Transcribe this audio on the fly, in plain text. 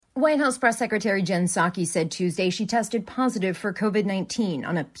White House Press Secretary Jen Psaki said Tuesday she tested positive for COVID-19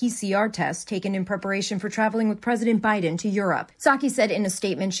 on a PCR test taken in preparation for traveling with President Biden to Europe. Psaki said in a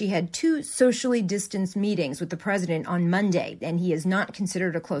statement she had 2 socially distanced meetings with the president on Monday, and he is not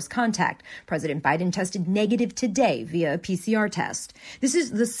considered a close contact. President Biden tested negative today via a PCR test. This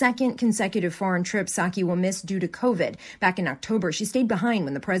is the second consecutive foreign trip Psaki will miss due to COVID. Back in October, she stayed behind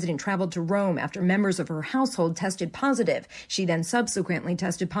when the president traveled to Rome after members of her household tested positive. She then subsequently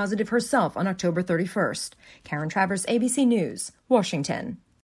tested positive herself on October 31st. Karen Travers, ABC News, Washington.